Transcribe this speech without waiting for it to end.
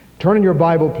Turn in your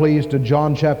Bible, please, to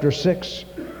John chapter 6.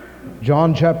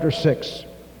 John chapter 6.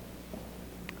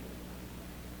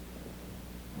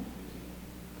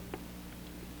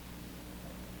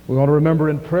 We want to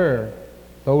remember in prayer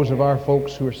those of our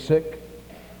folks who are sick,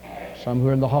 some who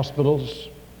are in the hospitals.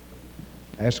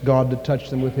 Ask God to touch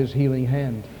them with His healing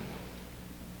hand.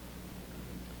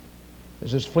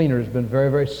 Mrs. Fleener has been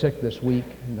very, very sick this week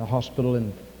in the hospital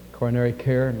in coronary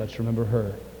care, and let's remember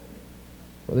her.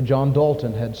 Brother John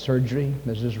Dalton had surgery.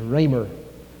 Mrs. Raymer,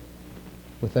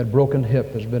 with that broken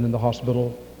hip, has been in the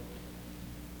hospital.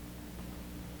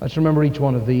 Let's remember each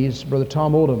one of these. Brother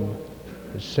Tom Odom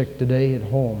is sick today at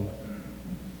home.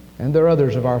 And there are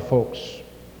others of our folks.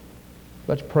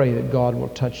 Let's pray that God will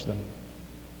touch them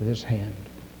with His hand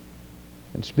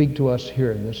and speak to us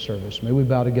here in this service. May we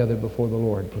bow together before the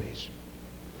Lord, please.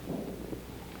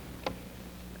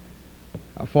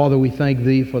 Our Father, we thank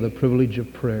Thee for the privilege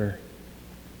of prayer.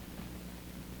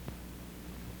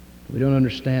 We don't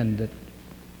understand that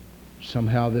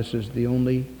somehow this is the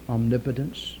only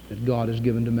omnipotence that God has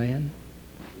given to man.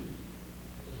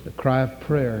 The cry of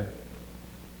prayer.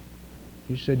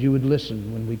 You said You would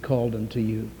listen when we called unto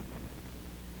You.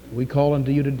 We call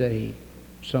unto You today,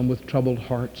 some with troubled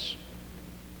hearts,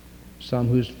 some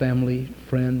whose family,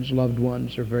 friends, loved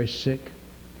ones are very sick,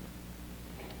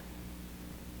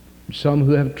 some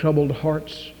who have troubled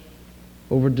hearts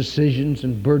over decisions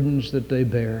and burdens that they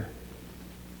bear.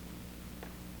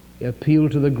 We appeal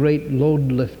to the great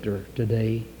load lifter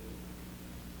today,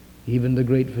 even the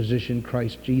great physician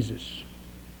Christ Jesus,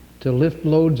 to lift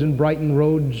loads and brighten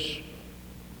roads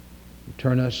and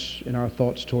turn us in our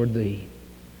thoughts toward Thee.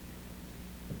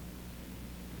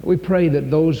 We pray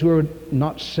that those who are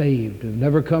not saved, who have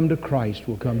never come to Christ,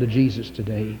 will come to Jesus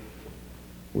today.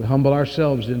 We humble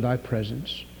ourselves in Thy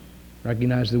presence,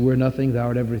 recognize that we're nothing, Thou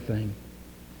art everything.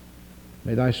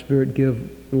 May Thy Spirit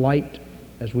give light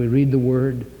as we read the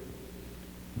Word.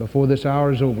 Before this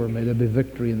hour is over, may there be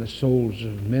victory in the souls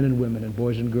of men and women and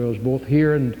boys and girls, both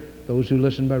here and those who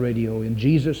listen by radio. In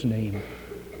Jesus' name,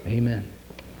 amen.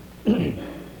 In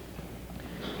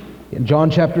John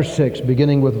chapter 6,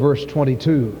 beginning with verse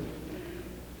 22.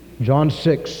 John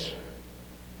 6,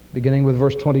 beginning with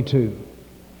verse 22.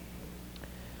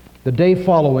 The day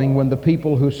following, when the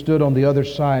people who stood on the other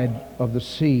side of the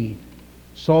sea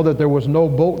saw that there was no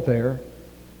boat there,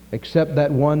 except that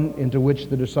one into which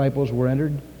the disciples were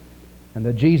entered, and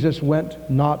that Jesus went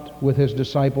not with His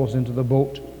disciples into the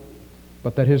boat,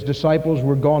 but that His disciples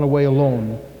were gone away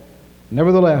alone.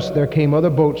 Nevertheless, there came other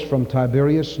boats from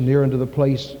Tiberias near unto the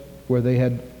place where they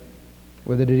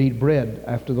did eat bread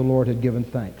after the Lord had given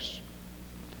thanks.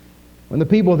 When the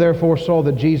people therefore saw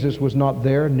that Jesus was not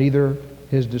there, neither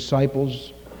His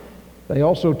disciples, they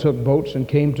also took boats and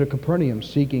came to Capernaum,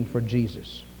 seeking for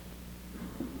Jesus.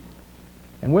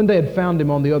 And when they had found Him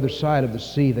on the other side of the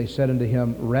sea, they said unto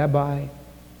Him, Rabbi,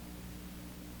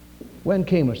 when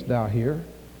camest Thou here?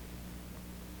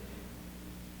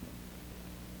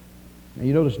 Now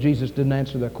you notice Jesus didn't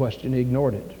answer their question. He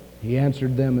ignored it. He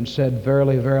answered them and said,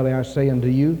 Verily, verily, I say unto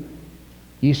you,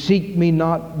 ye seek me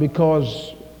not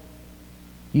because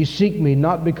ye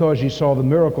saw the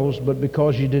miracles, but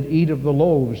because ye did eat of the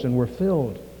loaves and were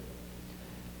filled.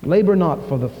 Labor not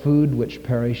for the food which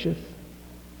perisheth,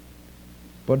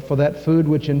 but for that food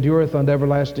which endureth unto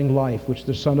everlasting life, which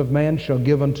the Son of Man shall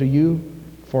give unto you,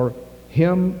 for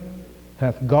Him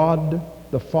hath God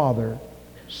the Father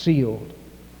sealed.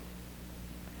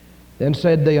 Then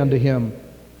said they unto Him,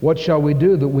 What shall we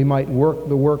do that we might work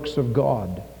the works of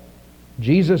God?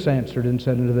 Jesus answered and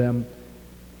said unto them,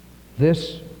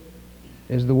 This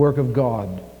is the work of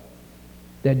God,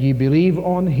 that ye believe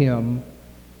on Him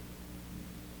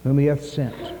whom He hath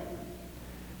sent.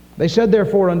 They said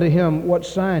therefore unto Him, What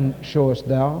sign showest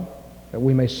Thou, that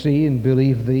we may see and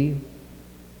believe Thee?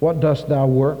 What dost Thou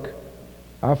work?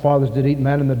 Our fathers did eat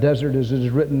manna in the desert, as it is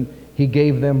written, He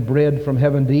gave them bread from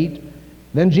heaven to eat.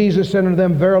 Then Jesus said unto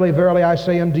them, Verily, verily, I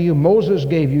say unto you, Moses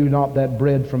gave you not that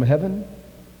bread from heaven,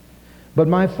 but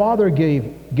my Father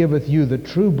giveth you the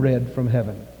true bread from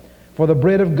heaven. For the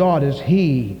bread of God is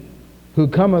He who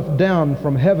cometh down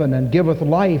from heaven and giveth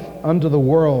life unto the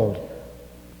world.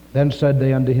 Then said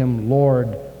they unto Him,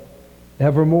 Lord,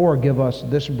 evermore give us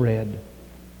this bread.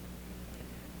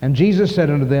 And Jesus said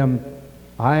unto them,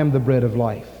 I am the bread of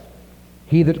life.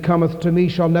 He that cometh to me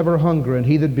shall never hunger, and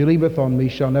he that believeth on me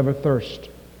shall never thirst.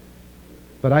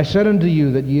 But I said unto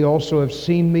you that ye also have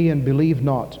seen me and believe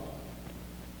not.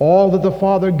 All that the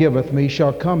Father giveth me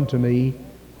shall come to me,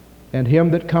 and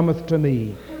him that cometh to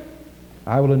me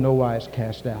I will in no wise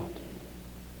cast out.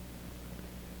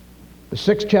 The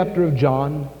 6th chapter of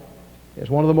John It's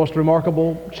one of the most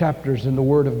remarkable chapters in the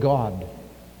Word of God.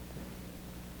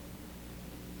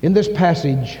 In this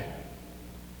passage,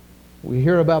 we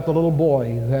hear about the little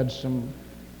boy who had a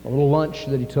little lunch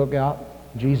that he took out.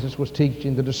 Jesus was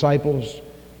teaching the disciples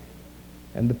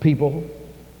and the people.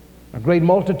 A great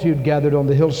multitude gathered on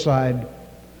the hillside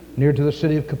near to the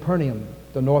city of Capernaum,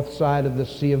 the north side of the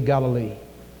Sea of Galilee.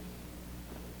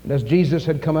 And as Jesus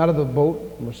had come out of the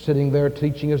boat and was sitting there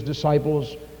teaching his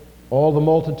disciples, all the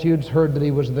multitudes heard that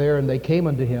he was there, and they came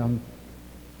unto him.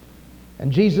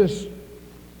 And Jesus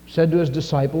said to his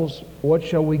disciples, "What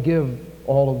shall we give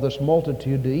all of this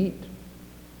multitude to eat?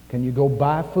 Can you go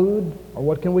buy food, or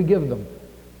what can we give them?"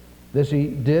 This he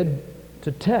did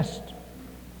to test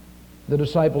the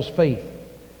disciples' faith.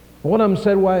 One of them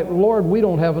said, "Why, Lord, we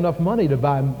don't have enough money to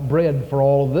buy bread for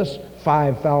all of this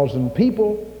 5,000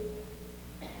 people."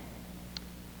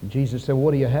 And Jesus said,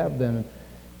 "What do you have then?" And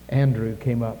Andrew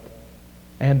came up.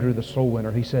 Andrew, the soul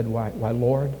winner. He said, why,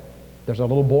 Lord, there's a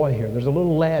little boy here. There's a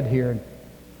little lad here. And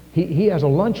he has a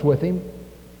lunch with him.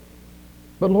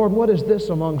 But Lord, what is this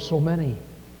among so many?"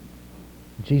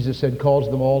 Jesus said, "Calls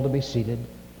them all to be seated."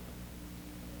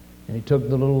 And he took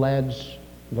the little lad's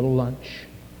little lunch.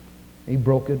 He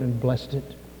broke it and blessed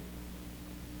it.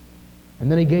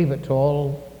 And then he gave it to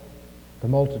all the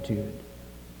multitude.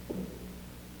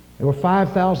 There were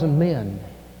 5,000 men.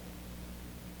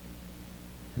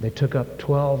 They took up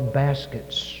 12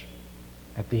 baskets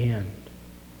at the end.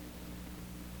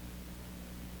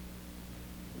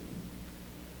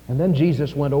 And then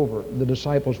the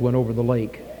disciples went over the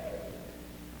lake.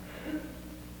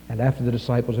 And after the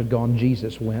disciples had gone,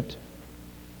 Jesus went.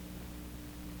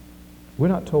 We're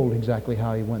not told exactly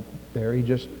how he went there. He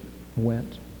just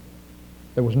went.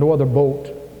 There was no other boat.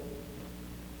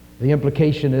 The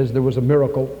implication is there was a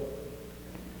miracle.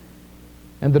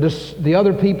 And the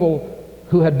other people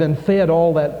who had been fed,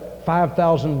 all that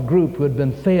 5,000 group who had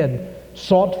been fed,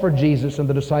 sought for Jesus and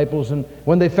the disciples. And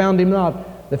when they found him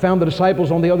not, they found the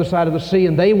disciples on the other side of the sea,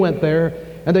 and they went there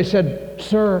and they said,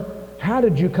 "Sir, how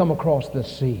did you come across this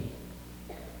sea?"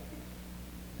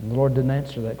 And the Lord didn't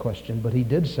answer that question, but he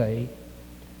did say,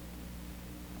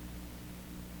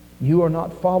 "You are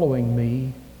not following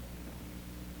me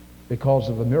because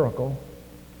of the miracle,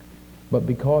 but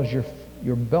because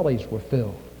your bellies were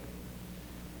filled.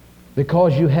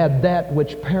 Because you had that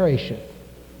which perisheth.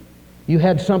 You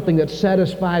had something that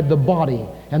satisfied the body,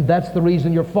 and that's the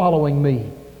reason you're following me."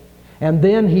 And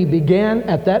then he began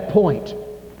at that point,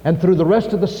 and through the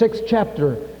rest of the 6th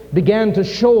chapter, began to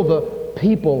show the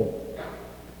people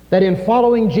that in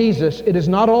following Jesus, it is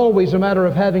not always a matter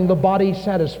of having the body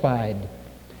satisfied.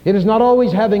 It is not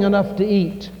always having enough to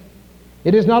eat.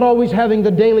 It is not always having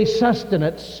the daily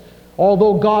sustenance,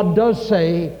 although God does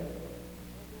say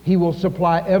He will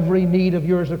supply every need of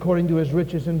yours according to His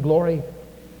riches and glory.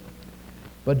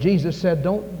 But Jesus said,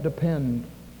 don't depend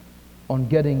on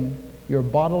getting your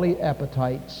bodily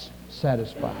appetites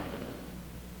satisfied.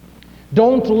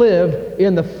 Don't live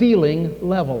in the feeling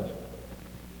level.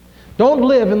 Don't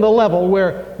live in the level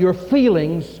where your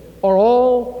feelings are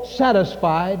all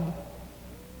satisfied,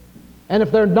 and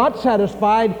if they're not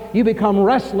satisfied, you become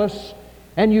restless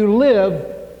and you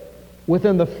live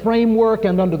within the framework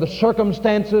and under the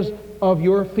circumstances of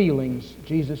your feelings.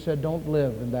 Jesus said, don't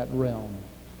live in that realm.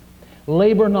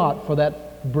 Labor not for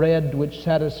that bread which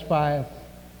satisfieth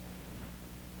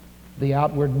the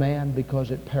outward man, because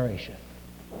it perisheth.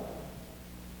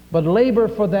 But labor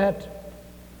for that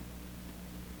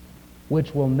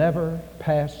which will never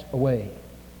pass away.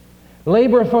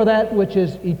 Labor for that which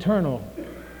is eternal.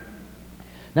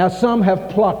 Now some have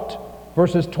plucked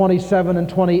verses 27 and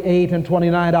 28 and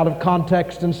 29 out of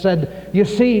context and said, you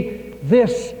see,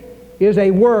 this is a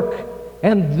work,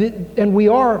 and we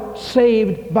are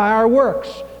saved by our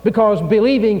works, because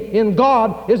believing in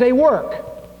God is a work.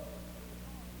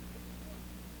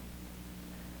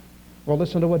 Well,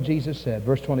 listen to what Jesus said,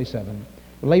 verse 27.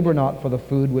 Labor not for the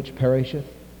food which perisheth,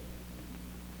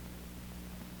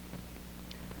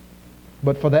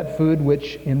 but for that food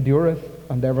which endureth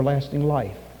unto everlasting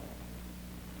life,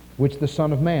 which the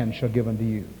Son of Man shall give unto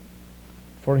you.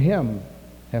 For him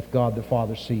hath God the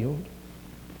Father sealed.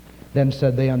 Then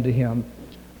said they unto him,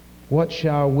 what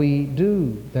shall we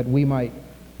do that we might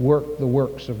work the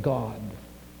works of God?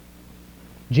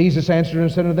 Jesus answered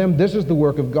and said unto them, this is the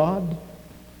work of God,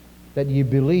 that ye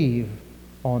believe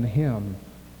on him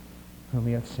whom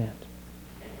he hath sent.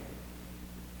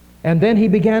 And then he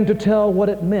began to tell what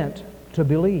it meant to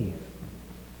believe.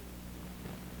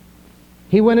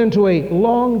 He went into a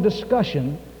long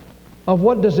discussion of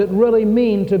what does it really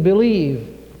mean to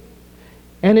believe.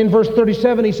 And in verse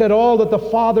 37 he said, all that the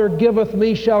Father giveth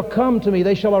me shall come to me.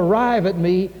 They shall arrive at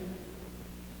me.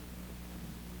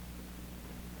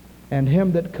 And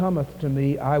him that cometh to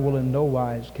me I will in no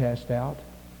wise cast out.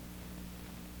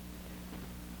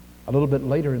 A little bit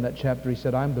later in that chapter he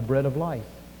said, I'm the bread of life.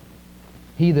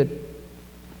 He that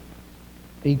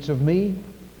eats of me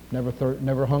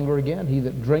never hunger again. He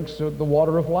that drinks of the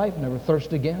water of life never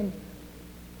thirst again.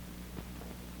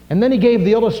 And then he gave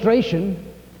the illustration,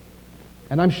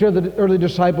 and I'm sure the early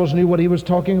disciples knew what he was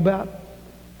talking about.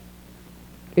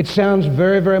 It sounds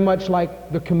very, very much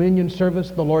like the communion service,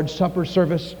 the Lord's Supper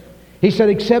service. He said,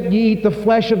 except ye eat the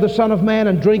flesh of the Son of Man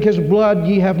and drink his blood,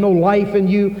 ye have no life in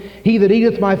you. He that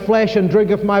eateth my flesh and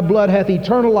drinketh my blood hath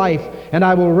eternal life, and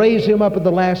I will raise him up at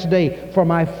the last day. For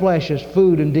my flesh is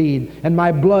food indeed, and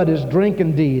my blood is drink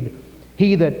indeed.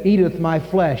 He that eateth my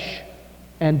flesh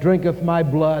and drinketh my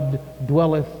blood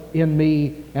dwelleth in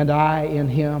me, and I in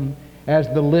him. As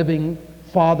the living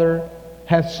Father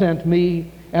hath sent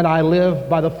me, and I live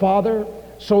by the Father,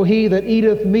 so he that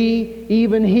eateth me,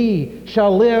 even he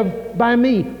shall live by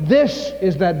me. This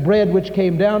is that bread which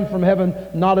came down from heaven,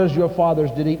 not as your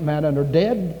fathers did eat manna and are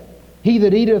dead. He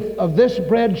that eateth of this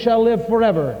bread shall live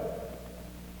forever.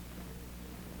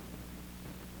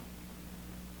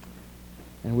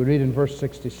 And we read in verse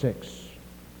 66,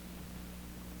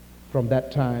 from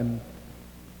that time,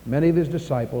 many of his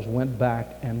disciples went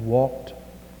back and walked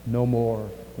no more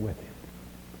with him.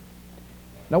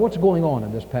 Now what's going on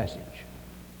in this passage?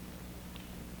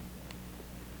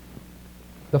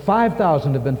 The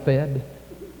 5,000 have been fed,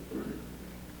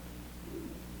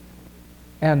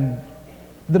 and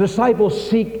the disciples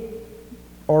seek,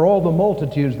 or all the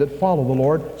multitudes that follow the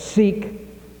Lord, seek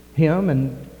him,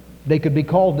 and they could be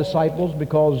called disciples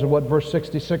because of what verse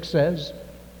 66 says.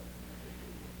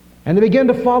 And they begin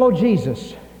to follow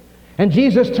Jesus. And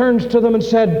Jesus turns to them and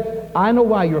said, I know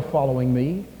why you're following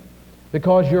me,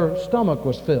 because your stomach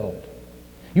was filled.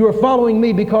 You are following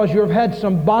me because you have had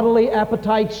some bodily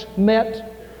appetites met,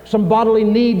 some bodily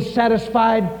needs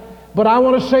satisfied. But I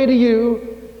want to say to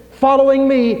you, following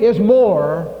me is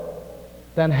more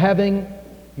than having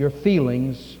your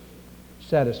feelings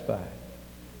satisfied.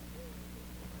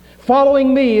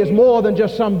 Following me is more than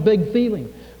just some big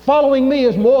feeling. Following me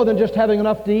is more than just having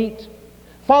enough to eat.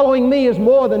 Following me is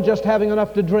more than just having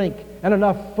enough to drink and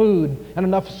enough food and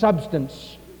enough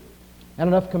substance and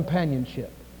enough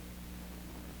companionship.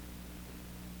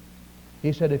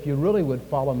 He said, if you really would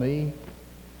follow me,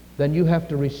 then you have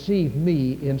to receive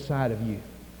me inside of you.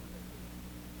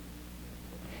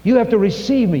 You have to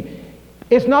receive me.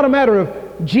 It's not a matter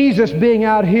of Jesus being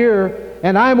out here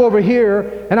and I'm over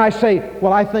here and I say,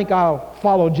 well, I think I'll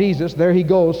follow Jesus. There he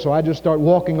goes, so I just start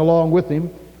walking along with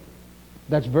him.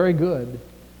 That's very good.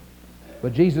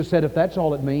 But Jesus said if that's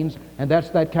all it means, and that's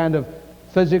that kind of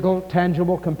physical,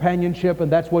 tangible companionship,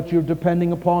 and that's what you're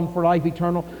depending upon for life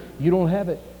eternal, you don't have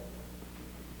it.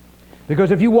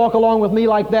 Because if you walk along with me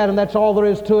like that and that's all there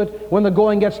is to it, when the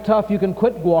going gets tough, you can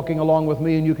quit walking along with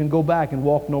me and you can go back and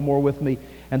walk no more with me.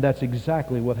 And that's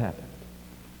exactly what happened.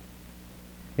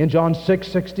 In John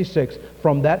 6:66,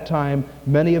 from that time,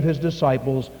 many of his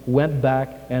disciples went back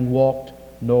and walked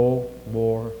no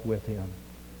more with him.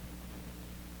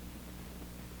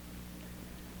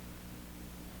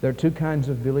 There are two kinds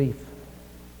of belief.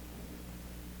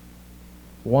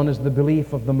 One is the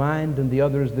belief of the mind, and the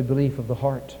other is the belief of the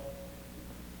heart.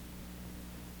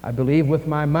 I believe with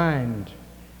my mind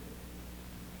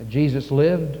that Jesus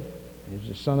lived. He was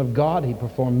the Son of God. He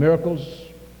performed miracles.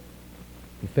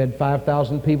 He fed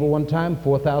 5,000 people one time,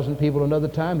 4,000 people another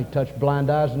time. He touched blind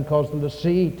eyes and caused them to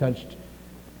see. He touched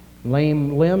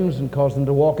lame limbs and caused them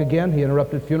to walk again. He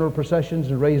interrupted funeral processions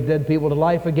and raised dead people to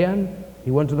life again. He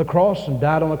went to the cross and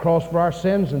died on the cross for our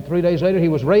sins, and 3 days later he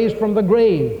was raised from the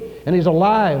grave, and he's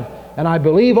alive. And I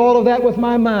believe all of that with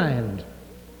my mind.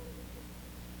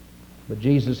 But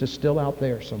Jesus is still out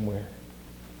there somewhere.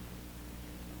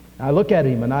 I look at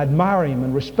him and I admire him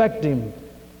and respect him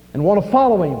and want to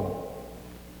follow him.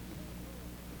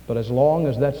 But as long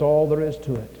as that's all there is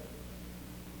to it,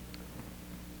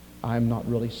 I'm not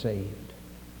really saved.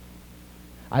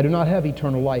 I do not have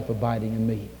eternal life abiding in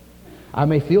me. I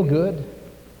may feel good.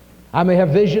 I may have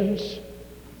visions.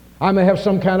 I may have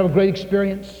some kind of a great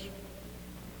experience.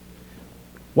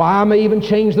 Why, I may even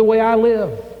change the way I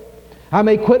live. I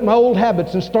may quit my old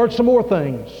habits and start some more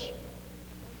things.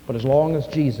 But as long as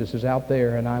Jesus is out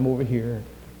there and I'm over here,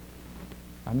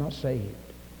 I'm not saved.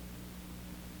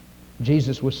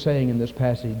 Jesus was saying in this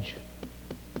passage,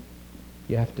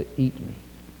 you have to eat me.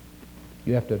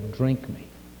 You have to drink me.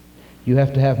 You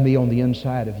have to have me on the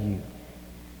inside of you.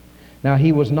 Now,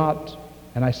 he was not,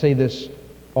 and I say this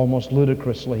almost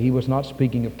ludicrously. He was not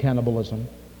speaking of cannibalism.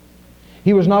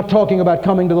 He was not talking about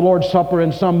coming to the Lord's Supper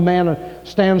and some man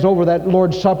stands over that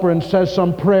Lord's Supper and says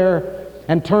some prayer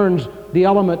and turns the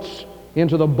elements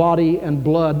into the body and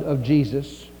blood of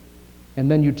Jesus.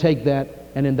 And then you take that,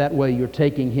 and in that way you're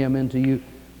taking Him into you.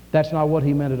 That's not what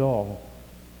He meant at all.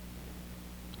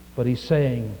 But He's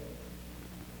saying,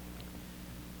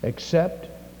 except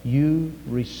you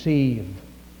receive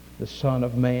the Son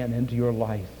of Man into your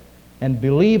life and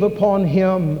believe upon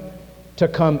Him to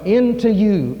come into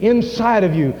you, inside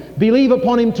of you, believe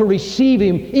upon Him to receive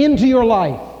Him into your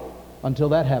life, until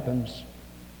that happens,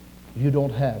 you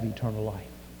don't have eternal life.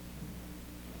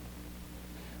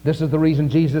 This is the reason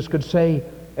Jesus could say,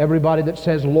 everybody that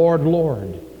says, Lord,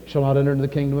 Lord, shall not enter into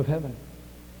the kingdom of heaven.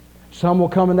 Some will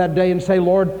come in that day and say,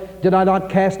 Lord, did I not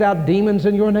cast out demons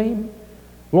in your name?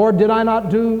 Lord, did I not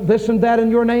do this and that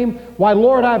in your name? Why,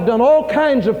 Lord, I've done all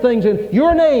kinds of things in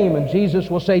your name. And Jesus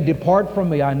will say, depart from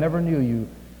me, I never knew you,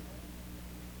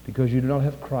 because you do not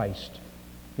have Christ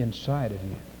inside of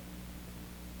you.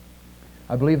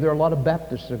 I believe there are a lot of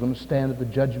Baptists that are going to stand at the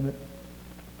judgment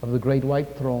of the great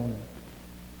white throne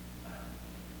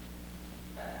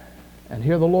and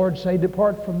hear the Lord say,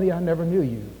 depart from me, I never knew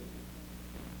you.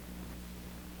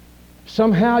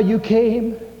 Somehow you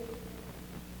came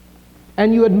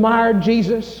and you admired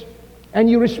Jesus and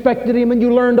you respected Him and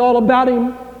you learned all about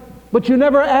Him, but you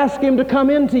never asked Him to come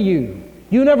into you.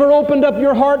 You never opened up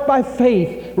your heart by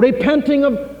faith,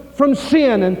 repenting from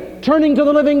sin and turning to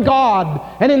the living God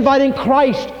and inviting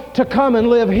Christ to come and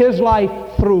live His life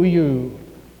through you,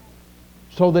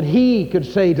 so that He could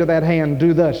say to that hand,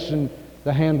 do this, and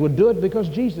the hand would do it because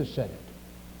Jesus said it.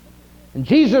 And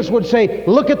Jesus would say,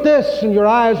 look at this, and your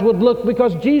eyes would look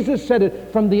because Jesus said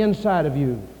it from the inside of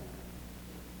you.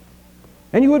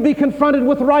 And you would be confronted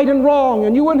with right and wrong,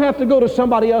 and you wouldn't have to go to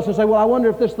somebody else and say, well, I wonder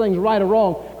if this thing's right or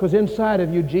wrong, because inside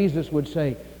of you, Jesus would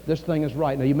say, this thing is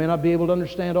right. Now, you may not be able to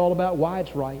understand all about why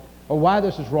it's right or why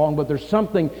this is wrong, but there's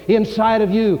something inside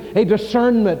of you, a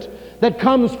discernment that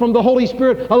comes from the Holy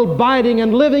Spirit abiding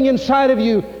and living inside of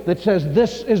you that says,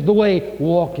 this is the way,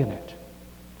 walk in it.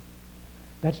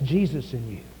 That's Jesus in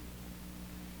you.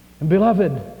 And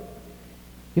beloved,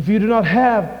 if you do not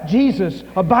have Jesus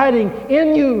abiding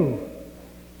in you,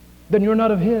 then you're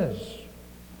not of His.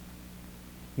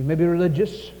 You may be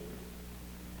religious.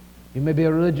 You may be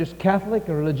a religious Catholic,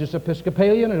 a religious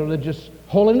Episcopalian, a religious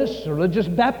holiness, a religious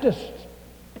Baptist.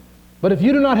 But if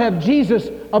you do not have Jesus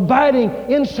abiding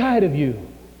inside of you,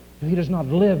 if He does not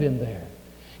live in there,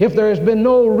 if there has been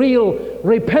no real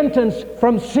repentance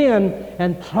from sin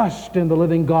and trust in the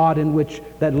living God in which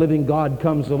that living God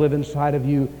comes to live inside of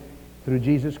you through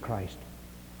Jesus Christ,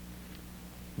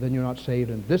 then you're not saved.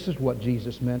 And this is what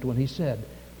Jesus meant when He said,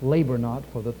 labor not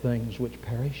for the things which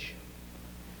perish.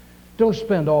 Don't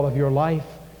spend all of your life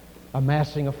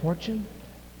amassing a fortune.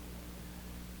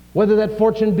 Whether that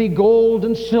fortune be gold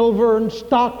and silver and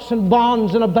stocks and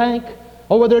bonds in a bank,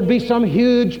 or whether it be some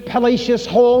huge palatial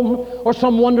home or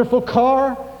some wonderful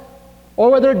car,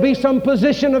 or whether it be some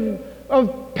position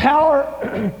of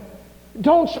power,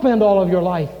 don't spend all of your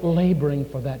life laboring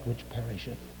for that which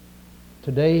perisheth.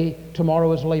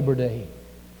 Tomorrow is Labor Day.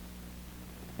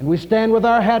 And we stand with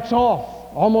our hats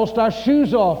off, almost our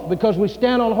shoes off, because we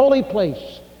stand on holy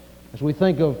place as we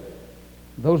think of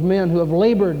those men who have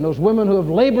labored and those women who have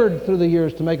labored through the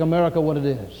years to make America what it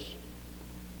is.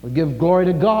 We give glory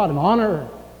to God and honor,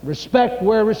 respect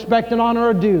where respect and honor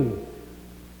are due.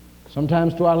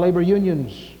 Sometimes to our labor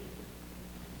unions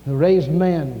who raised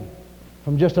men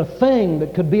from just a thing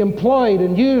that could be employed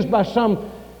and used by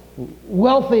some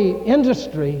wealthy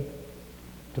industry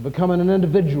to becoming an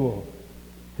individual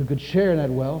who could share in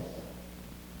that wealth,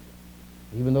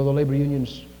 even though the labor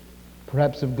unions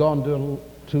perhaps have gone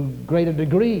to great a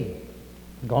degree,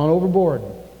 gone overboard.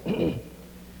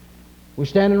 We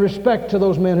stand in respect to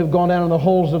those men who've gone down in the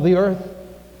holes of the earth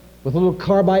with little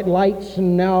carbide lights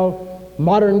and now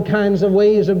modern kinds of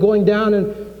ways of going down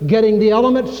and getting the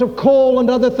elements of coal and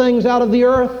other things out of the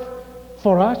earth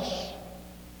for us.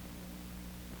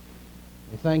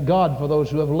 We thank God for those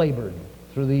who have labored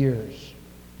through the years,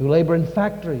 who labor in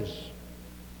factories,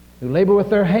 who labor with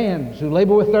their hands, who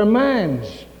labor with their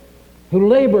minds, who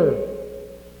labor.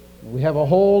 We have a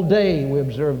whole day we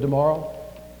observe tomorrow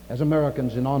as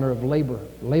Americans in honor of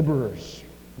laborers,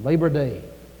 Labor Day.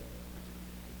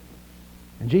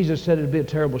 And Jesus said it would be a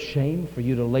terrible shame for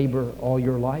you to labor all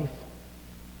your life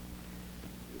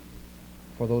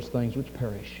for those things which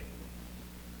perish.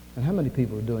 And how many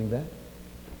people are doing that?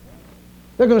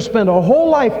 They're going to spend a whole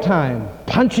lifetime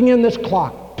punching in this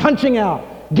clock, punching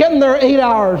out, getting their 8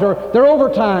 hours or their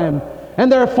overtime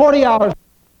and their 40 hours.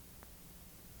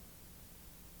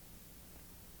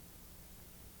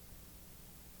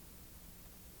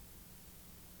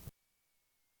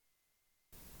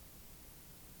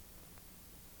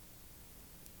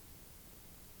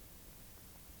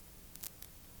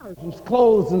 cars and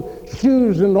clothes and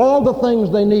shoes and all the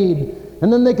things they need.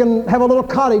 And then they can have a little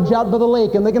cottage out by the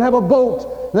lake, and they can have a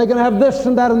boat, and they can have this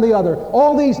and that and the other.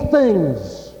 All these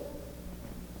things.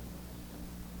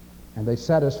 And they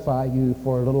satisfy you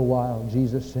for a little while.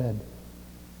 Jesus said,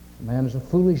 a man is a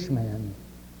foolish man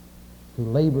who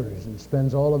labors and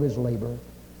spends all of his labor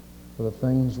for the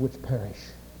things which perish.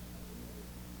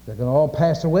 They're going to all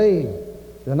pass away.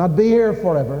 They'll not be here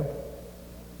forever.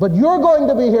 But you're going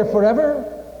to be here forever.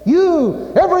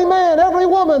 You, every man, every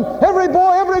woman, every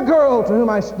boy, every girl to whom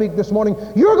I speak this morning,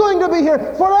 you're going to be here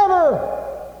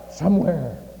forever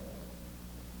somewhere.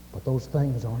 But those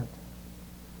things aren't.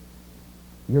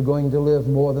 You're going to live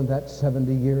more than that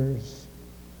 70 years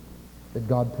that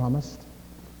God promised.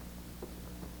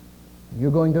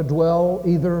 You're going to dwell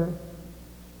either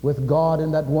with God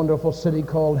in that wonderful city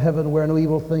called heaven, where no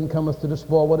evil thing cometh to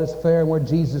despoil what is fair, and where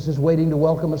Jesus is waiting to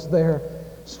welcome us there.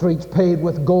 Streets paved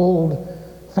with gold,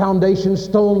 foundation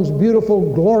stones,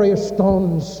 beautiful, glorious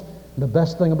stones. And the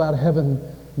best thing about heaven,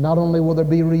 not only will there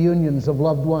be reunions of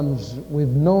loved ones we've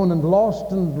known and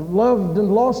lost and loved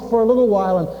and lost for a little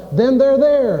while, and then they're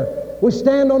there. We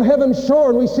stand on heaven's shore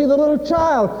and we see the little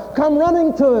child come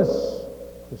running to us,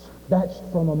 snatched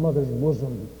from a mother's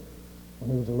bosom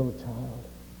when he was a little child.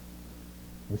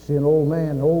 We see an old man,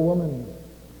 an old woman,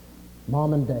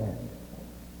 mom and dad.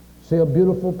 See a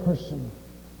beautiful person,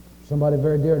 somebody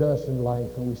very dear to us in life,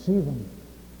 and we see them.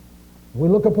 We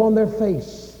look upon their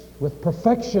face with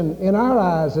perfection in our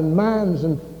eyes and minds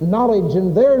and knowledge,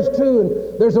 and theirs too,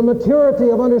 and there's a maturity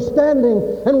of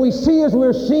understanding, and we see as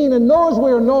we're seen and know as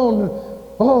we're known.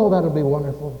 Oh, that'll be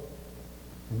wonderful.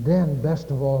 And then,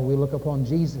 best of all, we look upon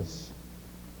Jesus,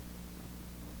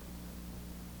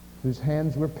 whose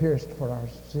hands were pierced for our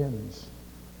sins,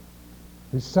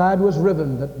 whose side was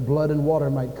riven that blood and water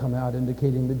might come out,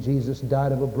 indicating that Jesus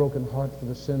died of a broken heart for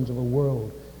the sins of a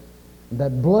world. And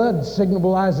that blood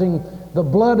symbolizing the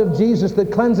blood of Jesus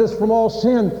that cleanses from all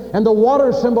sin, and the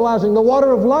water symbolizing the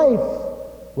water of life,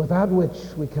 without which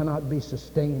we cannot be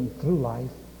sustained through life.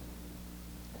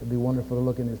 It'd be wonderful to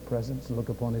look in His presence and look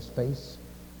upon His face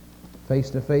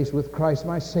to face with Christ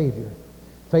my Savior.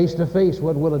 Face to face,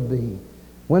 what will it be?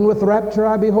 When with rapture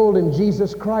I behold Him,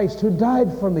 Jesus Christ, who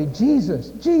died for me. Jesus.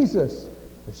 There's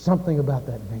something about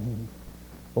that name.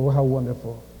 Oh, how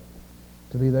wonderful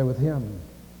to be there with Him.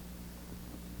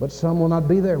 But some will not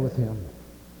be there with Him.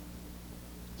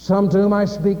 Some to whom I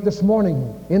speak this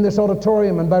morning in this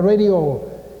auditorium and by radio,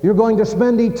 you're going to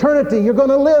spend eternity. You're going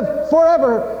to live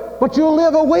forever, but you'll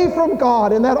live away from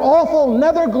God in that awful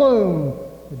nether gloom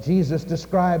that Jesus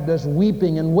described as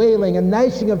weeping and wailing and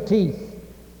gnashing of teeth.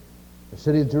 The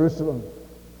city of Jerusalem,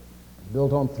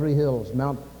 built on three hills, the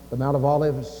Mount of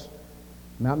Olives,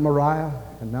 Mount Moriah,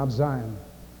 and Mount Zion.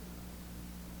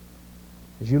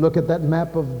 As you look at that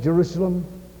map of Jerusalem,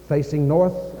 facing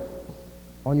north,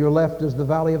 on your left is the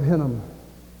Valley of Hinnom.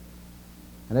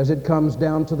 And as it comes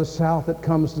down to the south, it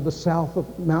comes to the south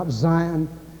of Mount Zion.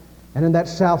 And in that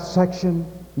south section,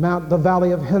 the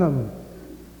Valley of Hinnom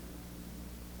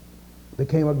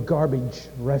became a garbage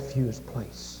refuse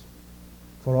place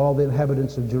for all the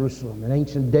inhabitants of Jerusalem. In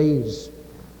ancient days,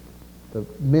 the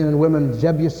men and women,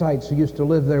 Jebusites who used to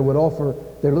live there, would offer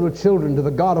their little children to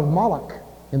the god of Moloch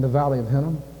in the Valley of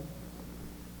Hinnom.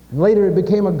 And later it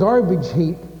became a garbage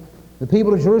heap. The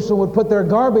people of Jerusalem would put their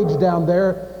garbage down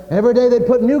there. Every day they'd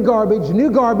put new garbage, and it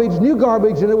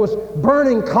was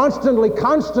burning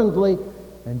constantly.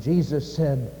 And Jesus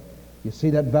said, you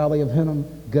see that Valley of Hinnom,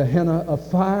 Gehenna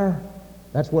of fire?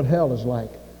 That's what hell is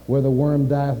like, where the worm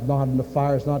dieth not and the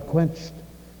fire is not quenched.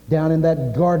 Down in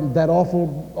that garden, that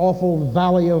awful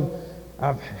valley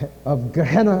of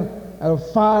Gehenna,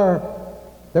 of fire,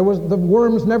 the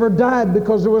worms never died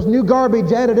because there was new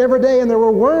garbage added every day, and there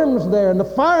were worms there, and the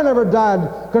fire never died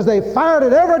because they fired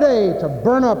it every day to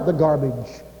burn up the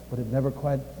garbage, but it never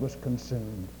quite was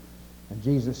consumed. And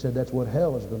Jesus said that's what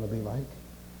hell is going to be like.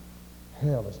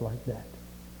 Hell is like that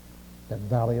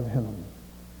Valley of Hinnom.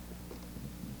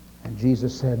 And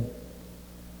Jesus said,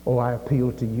 oh, I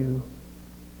appeal to you,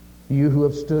 you who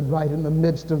have stood right in the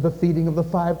midst of the feeding of the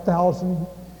 5,000,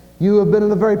 you have been in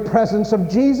the very presence of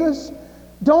Jesus.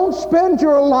 Don't spend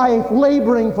your life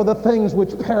laboring for the things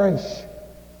which perish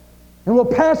and will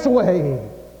pass away,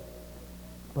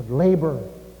 but labor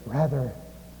rather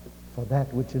for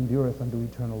that which endureth unto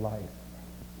eternal life.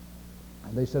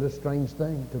 And they said a strange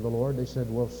thing to the Lord. They said,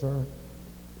 well, sir,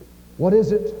 what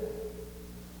is it?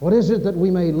 What is it that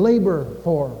we may labor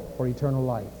for eternal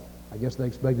life? I guess they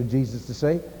expected Jesus to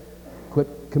say, quit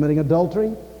committing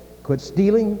adultery, quit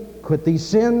stealing, quit these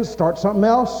sins, start something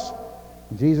else.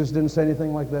 Jesus didn't say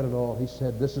anything like that at all. He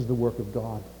said, this is the work of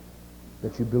God,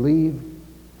 that you believe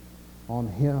on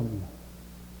Him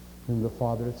whom the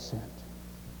Father hath sent,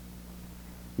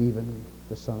 even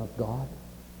the Son of God,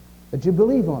 that you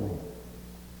believe on Him.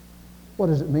 What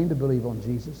does it mean to believe on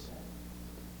Jesus?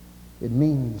 It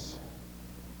means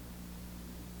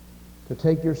to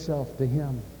take yourself to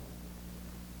Him,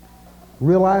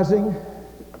 realizing,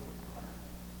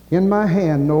 in my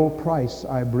hand no price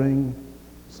I bring,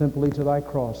 simply to thy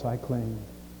cross I cling.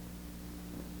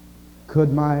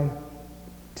 Could my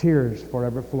tears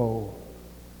forever flow,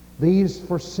 these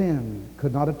for sin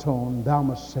could not atone, thou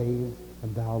must save,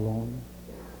 and thou alone.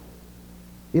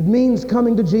 It means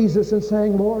coming to Jesus and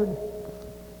saying, Lord,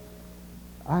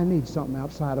 I need something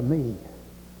outside of me.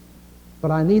 But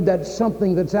I need that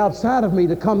something that's outside of me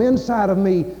to come inside of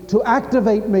me, to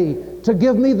activate me, to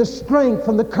give me the strength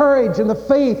and the courage and the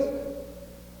faith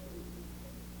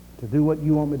to do what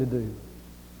you want me to do.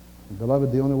 And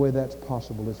beloved, the only way that's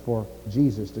possible is for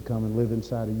Jesus to come and live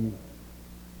inside of you.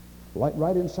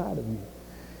 Right inside of you.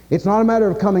 It's not a matter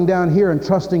of coming down here and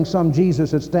trusting some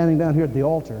Jesus that's standing down here at the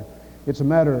altar. It's a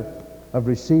matter of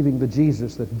receiving the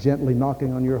Jesus that's gently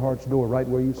knocking on your heart's door right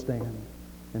where you stand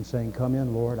and saying, come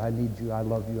in, Lord, I need you, I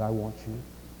love you, I want you.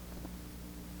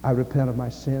 I repent of my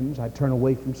sins, I turn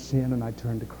away from sin, and I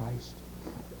turn to Christ.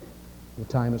 The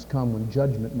time has come when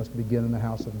judgment must begin in the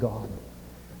house of God.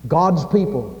 God's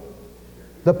people,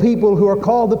 the people who are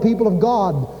called the people of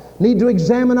God, need to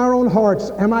examine our own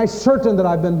hearts. Am I certain that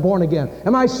I've been born again?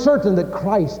 Am I certain that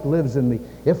Christ lives in me?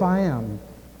 If I am,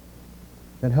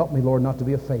 then help me, Lord, not to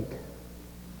be a fake.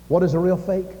 What is a real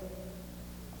fake?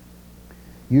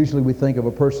 Usually we think of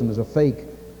a person as a fake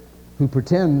who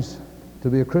pretends to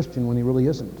be a Christian when he really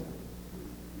isn't.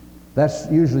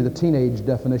 That's usually the teenage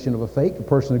definition of a fake, a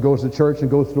person who goes to church and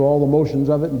goes through all the motions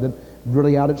of it, and then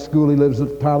really out at school he lives an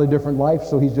entirely different life,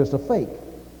 so he's just a fake.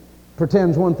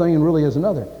 Pretends one thing and really is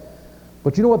another.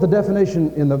 But you know what the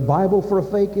definition in the Bible for a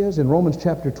fake is? In Romans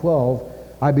chapter 12,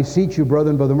 I beseech you,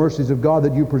 brethren, by the mercies of God,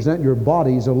 that you present your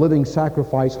bodies a living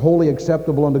sacrifice, wholly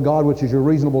acceptable unto God, which is your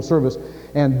reasonable service,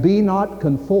 and be not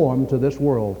conformed to this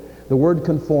world. The word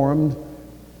conformed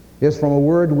is from a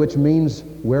word which means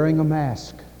wearing a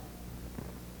mask.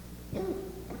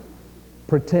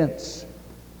 Pretense.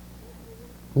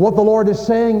 What the Lord is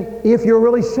saying, if you're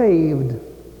really saved,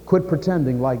 quit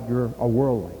pretending like you're a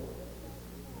worldling.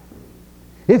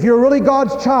 If you're really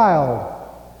God's child,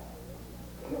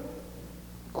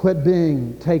 quit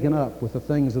being taken up with the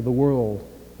things of the world.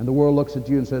 And the world looks at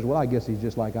you and says, well, I guess he's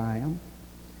just like I am.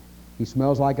 He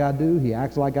smells like I do. He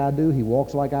acts like I do. He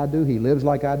walks like I do. He lives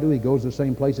like I do. He goes the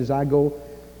same places I go.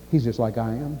 He's just like I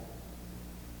am.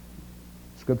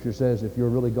 Scripture says if you're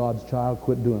really God's child,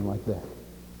 quit doing like that.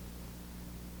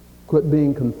 Quit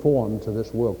being conformed to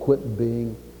this world. Quit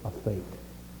being a fake.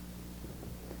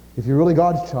 If you're really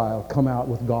God's child, come out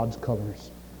with God's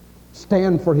colors.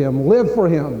 Stand for Him. Live for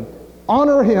Him.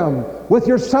 Honor Him with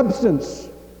your substance,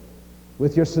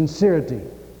 with your sincerity,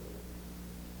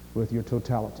 with your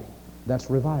totality. That's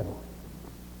revival.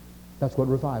 That's what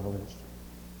revival is.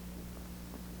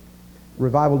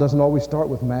 Revival doesn't always start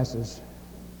with masses.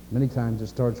 Many times it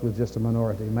starts with just a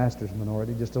minority, a master's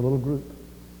minority, just a little group.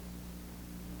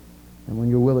 And when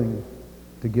you're willing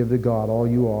to give to God all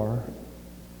you are,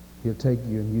 He'll take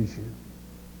you and use you.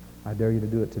 I dare you to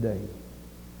do it today.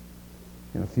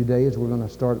 In a few days, we're going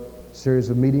to start a series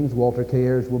of meetings. Walter K.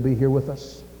 Ayers will be here with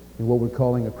us in what we're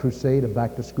calling a crusade, a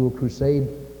back-to-school crusade,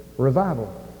 a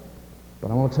revival.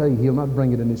 But I want to tell you, He'll not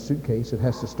bring it in His suitcase. It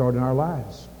has to start in our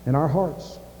lives, in our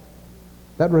hearts.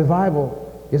 That revival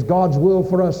is God's will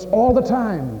for us all the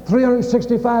time,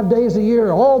 365 days a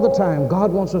year, all the time.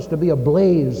 God wants us to be a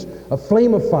blaze, a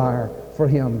flame of fire for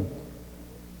Him.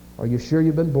 Are you sure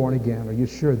you've been born again? Are you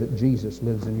sure that Jesus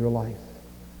lives in your life?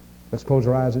 Let's close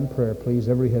our eyes in prayer, please.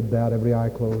 Every head bowed, every eye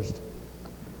closed.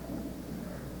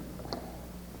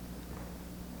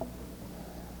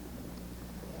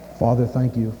 Father,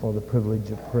 thank you for the privilege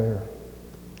of prayer.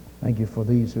 Thank you for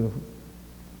these who have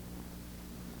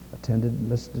attended and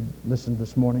listened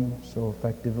this morning so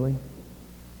effectively.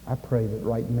 I pray that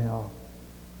right now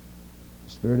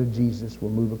the Spirit of Jesus will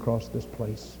move across this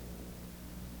place.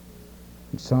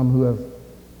 And some who have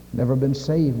never been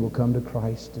saved will come to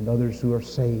Christ, and others who are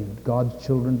saved, God's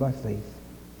children by faith,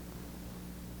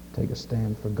 take a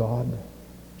stand for God.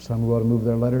 Some who ought to move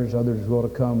their letters, others who ought to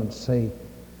come and say,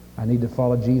 I need to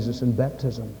follow Jesus in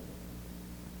baptism.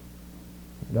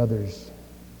 And others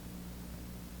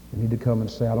who need to come and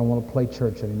say, I don't want to play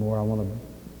church anymore. I want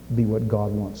to be what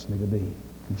God wants me to be.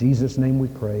 In Jesus' name we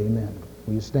pray, amen.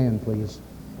 Will you stand, please?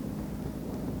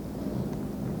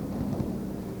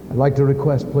 I'd like to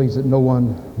request, please, that no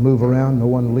one move around, no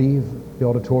one leave the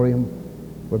auditorium.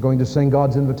 We're going to sing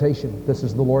God's invitation. This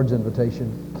is the Lord's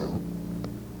invitation.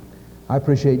 I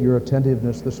appreciate your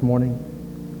attentiveness this morning.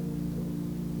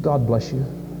 God bless you.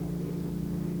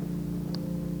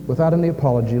 Without any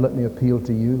apology, let me appeal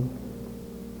to you.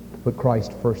 Put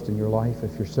Christ first in your life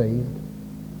if you're saved.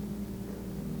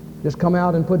 Just come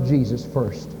out and put Jesus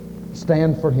first.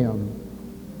 Stand for Him,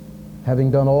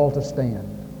 having done all to stand.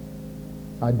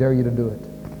 I dare you to do it.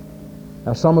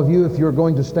 Now, some of you, if you're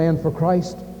going to stand for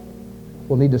Christ,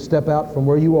 will need to step out from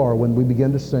where you are when we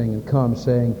begin to sing and come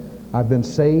saying, I've been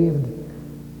saved,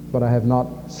 but I have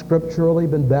not scripturally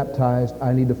been baptized.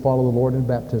 I need to follow the Lord in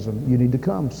baptism. You need to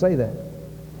come, say that.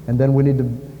 And then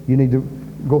you need to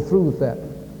go through with that.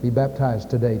 Be baptized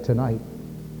today, tonight.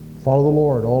 Follow the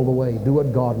Lord all the way. Do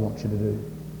what God wants you to do,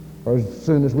 or as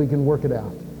soon as we can work it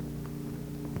out.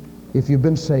 If you've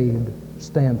been saved,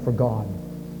 stand for God.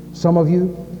 Some of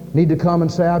you need to come and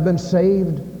say, I've been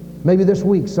saved. Maybe this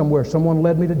week somewhere, someone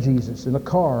led me to Jesus in a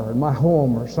car, in my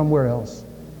home, or somewhere else.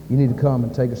 You need to come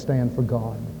and take a stand for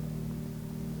God.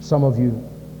 Some of you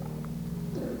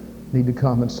need to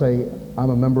come and say,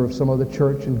 I'm a member of some other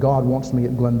church and God wants me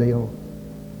at Glendale.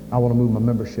 I want to move my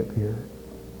membership here.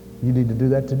 You need to do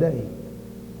that today.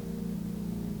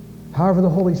 However the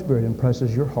Holy Spirit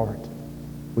impresses your heart,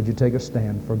 would you take a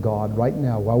stand for God right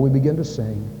now while we begin to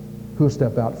sing? Who'll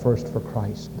step out first for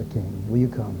Christ the King? Will you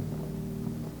come?